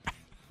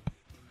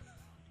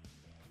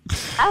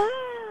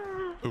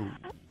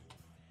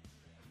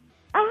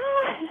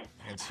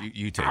 Lance,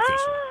 you take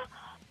this one.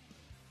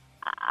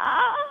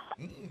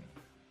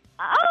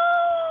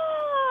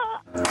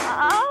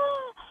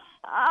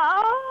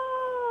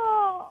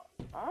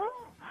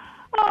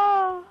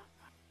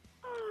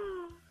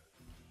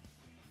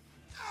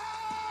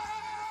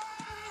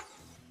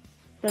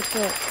 That's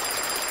it.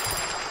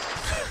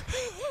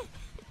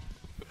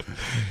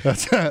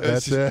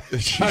 That's it.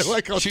 I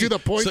like how to the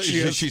point so she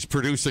is. She's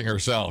producing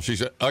herself. She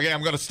said, okay,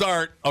 I'm going to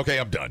start. Okay,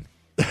 I'm done.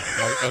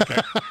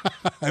 Okay.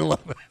 I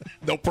love it.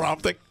 No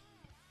prompting.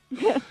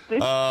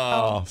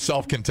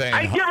 Self-contained.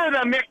 I give her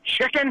the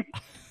McChicken.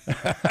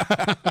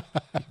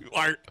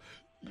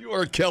 You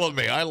are killing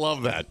me. I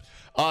love that.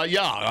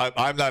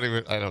 I'm not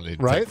even. I don't need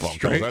to Right? take phone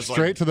calls. That's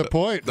Straight to the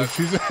point.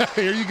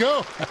 Here you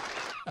go.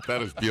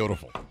 That is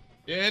beautiful.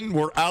 In,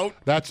 we're out.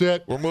 That's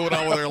it. We're moving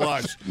on with our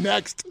lives.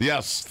 Next.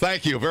 Yes,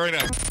 thank you. Very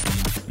nice.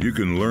 You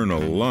can learn a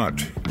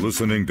lot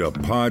listening to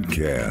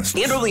podcasts.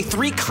 And only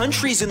 3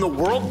 countries in the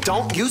world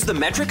don't use the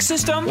metric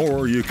system?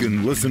 Or you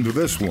can listen to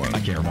this one. I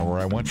can't remember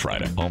where I went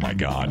Friday. Oh, my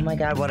God. Oh, my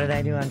God, what did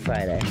I do on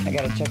Friday? I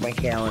got to check my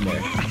calendar.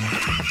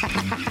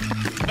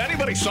 If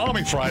anybody saw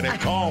me Friday,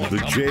 call. The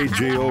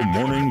JJO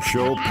Morning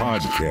Show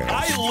Podcast.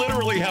 I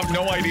literally have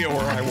no idea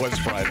where I was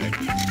Friday.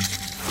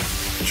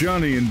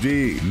 Johnny and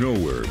D,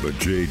 nowhere but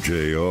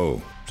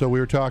JJO. So we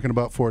were talking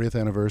about 40th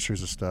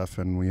anniversaries of stuff,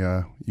 and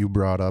you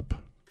brought up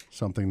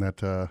something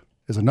that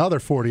is another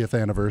 40th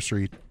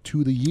anniversary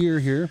to the year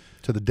here,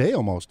 to the day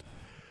almost.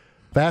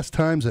 Fast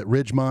Times at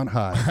Ridgemont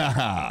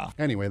High.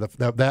 Anyway,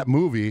 that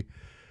movie,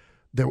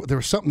 there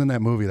was something in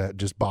that movie that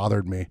just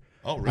bothered me.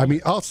 Oh, really? I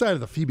mean, outside of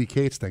the Phoebe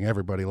Cates thing,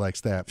 everybody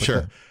likes that. But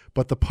Sure.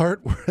 But the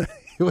part where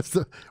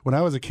when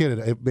I was a kid,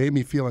 it made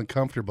me feel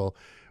uncomfortable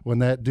when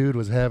that dude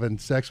was having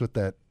sex with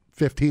that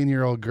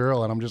 15-year-old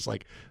girl, and I'm just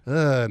like,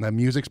 and the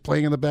music's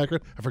playing in the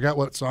background. I forgot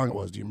what song it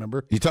was. Do you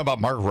remember? You talking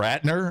about Mark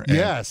Ratner?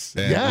 Yes.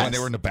 When they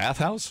were in the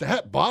bathhouse?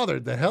 That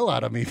bothered the hell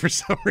out of me for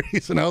some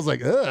reason. I was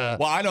like, ugh.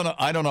 Well, I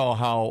don't know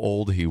how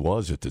old he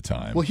was at the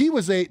time. Well, he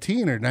was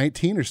 18 or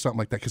 19 or something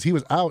like that because he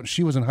was out and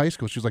she was in high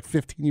school. She was like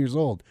 15 years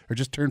old or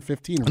just turned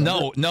 15.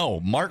 Remember? No,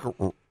 Mark.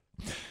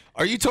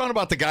 Are you talking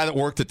about the guy that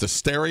worked at the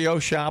stereo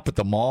shop at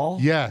the mall?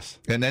 Yes.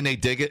 And then they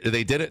did it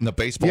in the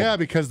baseball. Yeah,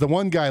 because the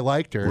one guy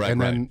liked her. Right,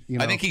 and right.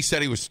 Then, I think he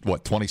said he was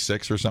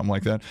 26 or something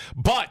like that.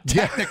 But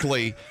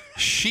technically,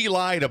 she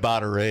lied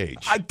about her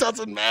age. It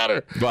doesn't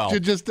matter. Well,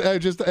 just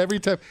every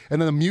time,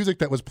 and then the music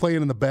that was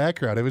playing in the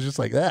background, it was just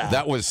like that.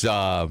 That was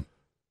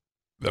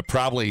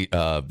probably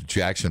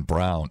Jackson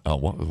Brown.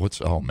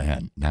 Oh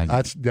man, now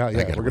we're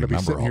going to be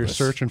sitting here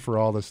searching for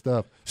all this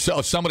stuff.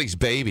 So somebody's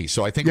baby.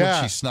 So I think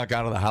when she snuck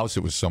out of the house, it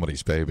was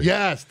somebody's baby.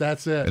 Yes,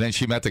 that's it. And then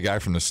she met the guy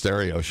from the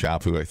stereo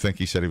shop, who I think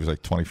he said he was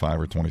like 25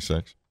 or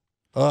 26.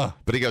 But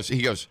he goes,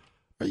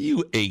 "Are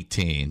you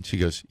 18?" She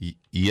goes,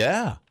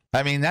 "Yeah."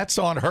 I mean, that's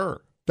on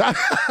her.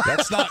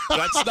 That's not.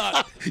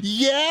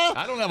 Yeah.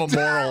 I don't have a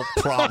moral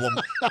problem.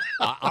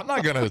 I'm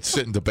not going to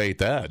sit and debate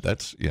that.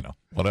 That's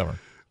whatever.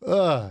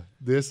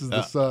 This is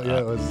the song. Yeah,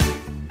 it was.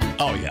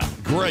 Oh yeah,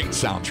 great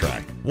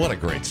soundtrack. What a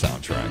great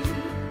soundtrack.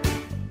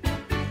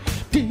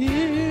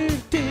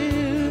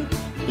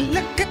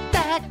 Look at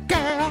that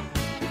girl.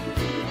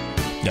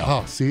 Yeah.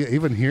 Oh, see,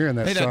 even hearing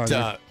that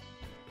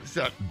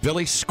song.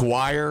 Billy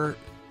Squier,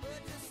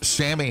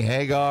 Sammy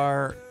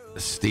Hagar,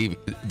 Steve.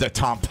 The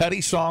Tom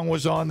Petty song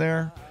was on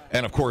there,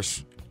 and of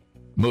course,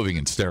 Moving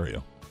in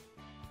Stereo,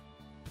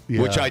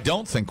 which I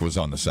don't think was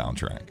on the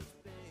soundtrack.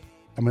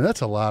 I mean,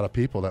 that's a lot of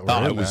people that were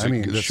in there. I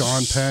mean,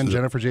 Sean Penn,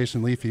 Jennifer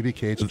Jason Leigh, Phoebe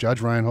Cates,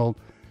 Judge Reinhold.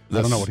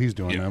 I don't know what he's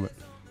doing now, but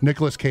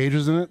Nicolas Cage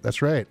is in it.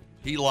 That's right.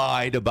 He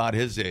lied about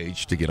his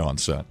age to get on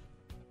set.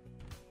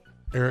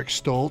 Eric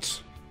Stoltz.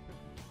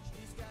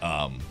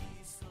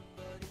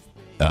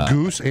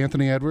 Goose,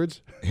 Anthony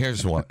Edwards.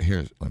 Let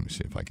me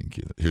see if I can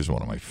keep it. Here's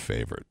one of my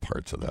favorite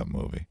parts of that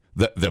movie.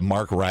 The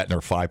Mark Ratner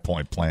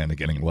 5-point plan to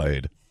getting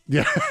laid.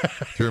 Yeah. Do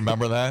you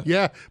remember that?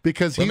 Yeah,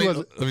 because Let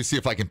me see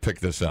if I can pick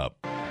this up.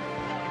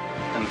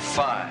 And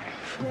 5.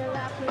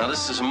 Now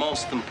this is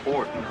most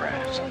important,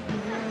 Rat.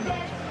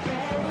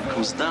 When it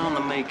comes down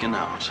to making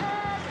out,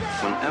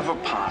 whenever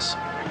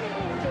possible,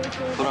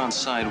 put on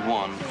side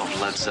 1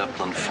 of Led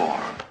Zeppelin 4.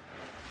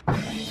 In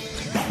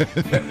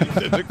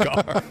the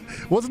car.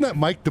 Wasn't that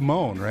Mike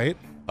Damone, right?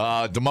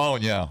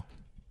 Damone, yeah.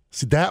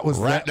 See, that was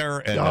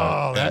Ratner and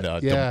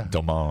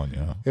Damone,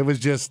 yeah. It was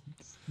just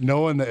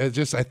knowing that. It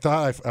just, I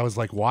thought I was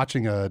like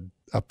watching a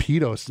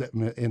pedo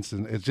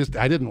incident. It's just,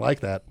 I didn't like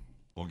that.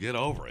 Well, get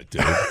over it,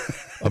 dude.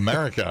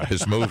 America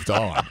has moved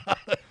on.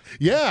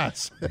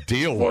 Yes.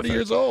 Deal with 40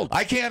 years old.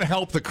 I can't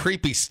help the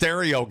creepy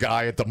stereo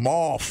guy at the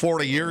mall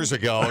 40 years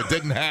ago who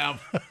didn't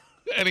have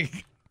any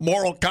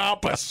moral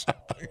compass.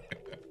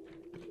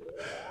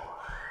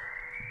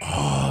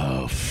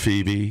 Oh,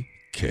 Phoebe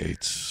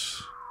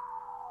Cates.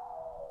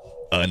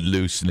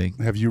 Unloosening.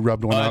 Have you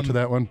rubbed one out to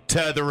that one?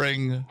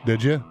 Tethering.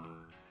 Did you?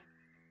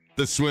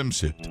 The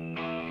swimsuit.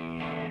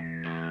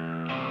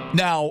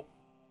 Now,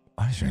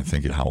 I was trying to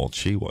think of how old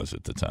she was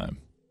at the time.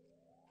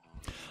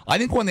 I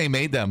think when they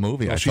made that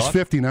movie, she's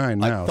 59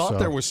 now. I thought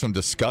there was some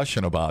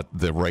discussion about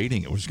the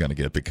rating it was going to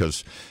get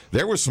because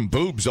there were some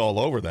boobs all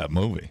over that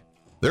movie.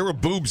 There were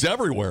boobs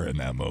everywhere in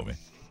that movie.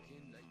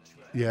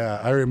 Yeah,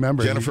 I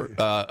remember.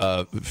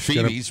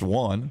 Phoebe's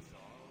one.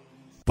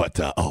 But,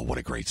 what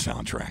a great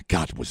soundtrack.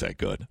 God, was that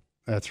good.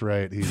 That's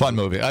right. Fun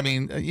movie. I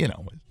mean,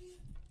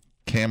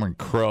 Cameron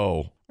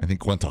Crowe, I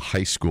think, went to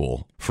high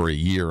school for a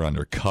year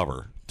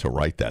undercover to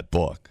write that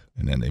book,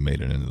 and then they made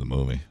it into the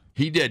movie.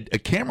 He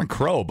did. Cameron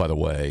Crowe, by the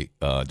way,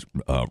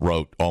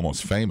 wrote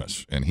Almost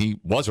Famous, and he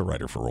was a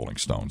writer for Rolling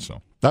Stone.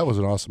 So that was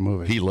an awesome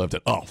movie. He lived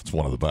it. Oh, it's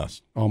one of the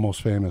best.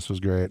 Almost Famous was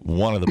great.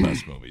 One of the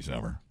best movies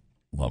ever.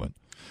 Love it.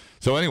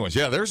 So, anyways,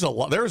 yeah, there's a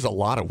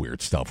lot of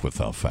weird stuff with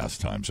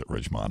Fast Times at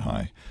Ridgemont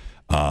High.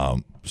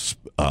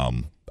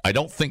 I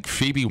don't think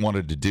Phoebe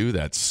wanted to do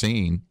that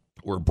scene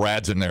where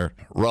Brad's in there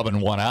rubbing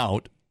one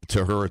out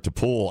to her at the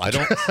pool.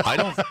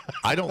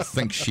 I don't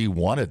think she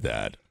wanted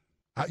that.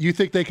 You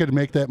think they could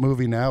make that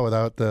movie now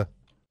without the?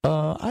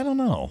 I don't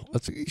know.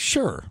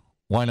 Sure,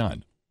 why not?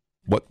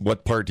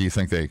 What part do you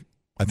think they?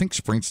 I think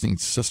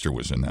Springsteen's sister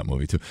was in that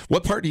movie too.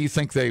 What part do you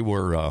think they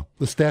were?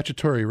 The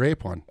statutory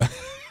rape one.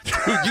 Dude,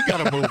 you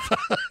gotta move.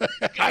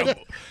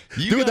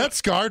 That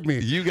scarred me.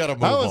 You gotta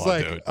move. I was on,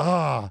 like,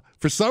 dude.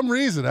 For some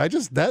reason,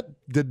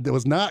 it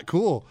was not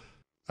cool.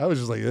 I was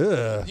just like,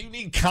 ugh. You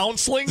need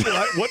counseling?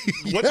 What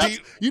Yes.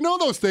 You know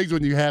those things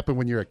when you happen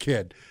when you're a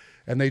kid,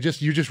 and you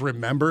just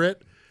remember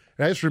it.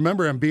 And I just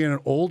remember him being an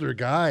older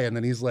guy, and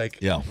then he's like,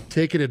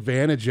 taking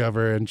advantage of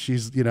her, and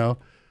she's,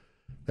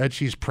 that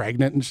she's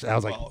pregnant, and I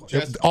was like,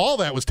 all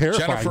that was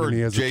terrifying to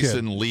me as a kid.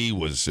 Jason Lee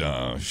was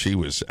she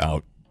was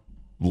out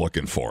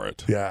looking for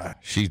it. Yeah,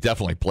 she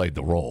definitely played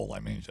the role. I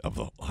mean,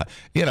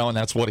 and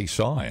that's what he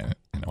saw at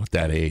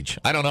that age.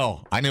 I don't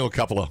know. I knew a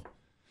couple of.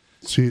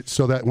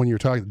 So that when you're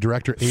talking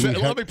director,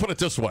 let me put it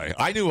this way: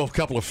 I knew a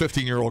couple of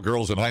 15-year-old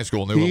girls in high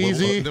school knew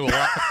a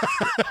lot.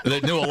 They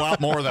knew a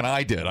lot more than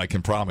I did. I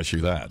can promise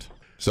you that.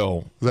 So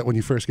is that when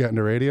you first got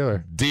into radio?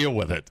 Or? Deal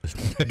with it.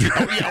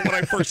 When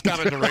I first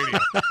got into radio,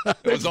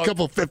 it was a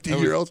couple of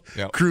 15-year-olds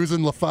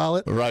cruising La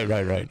Follette.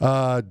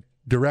 Right.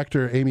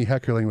 Director Amy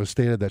Heckerling was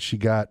stated that she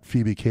got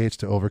Phoebe Cates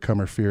to overcome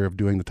her fear of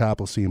doing the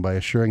topless scene by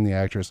assuring the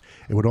actress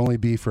it would only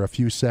be for a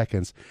few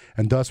seconds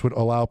and thus would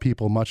allow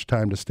people much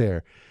time to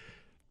stare.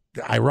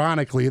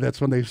 Ironically, that's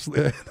when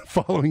the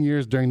following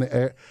years during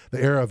the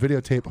era of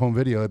videotape home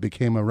video, it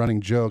became a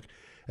running joke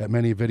at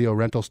many video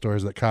rental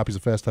stores that copies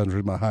of Fast Times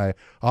at Ridgemont High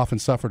often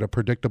suffered a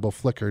predictable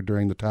flicker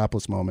during the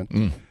topless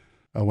moment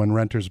when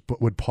renters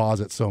would pause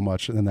it so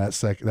much in that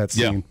scene.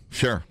 Yeah,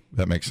 sure.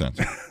 That makes sense.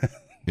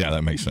 Yeah,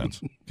 that makes sense.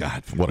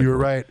 God, you were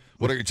right.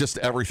 Just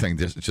everything.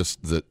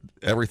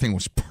 Everything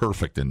was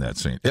perfect in that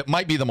scene. It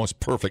might be the most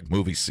perfect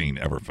movie scene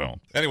ever filmed.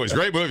 Anyways,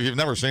 great movie. If you've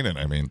never seen it,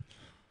 I mean,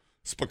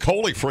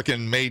 Spicoli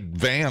freaking made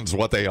Vans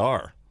what they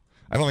are.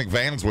 I don't think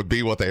Vans would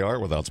be what they are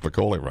without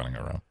Spicoli running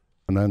around.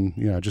 And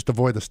then, just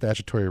avoid the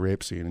statutory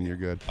rape scene and you're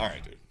good. All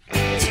right, dude.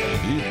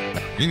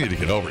 You need to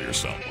get over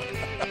yourself.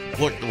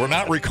 Look, we're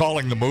not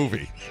recalling the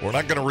movie. We're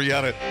not going to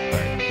re-edit.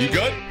 You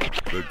good?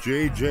 The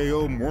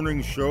JJO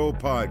Morning Show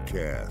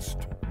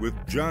podcast with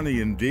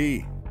Johnny and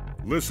D.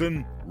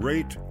 Listen,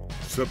 rate,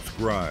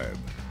 subscribe.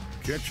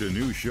 Catch a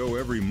new show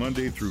every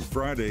Monday through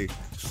Friday,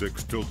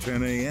 6 till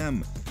 10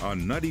 a.m. on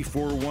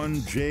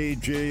 94.1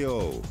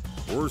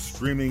 JJO or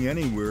streaming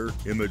anywhere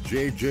in the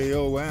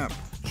JJO app.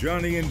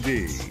 Johnny and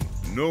D,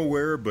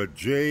 nowhere but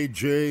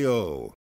JJO.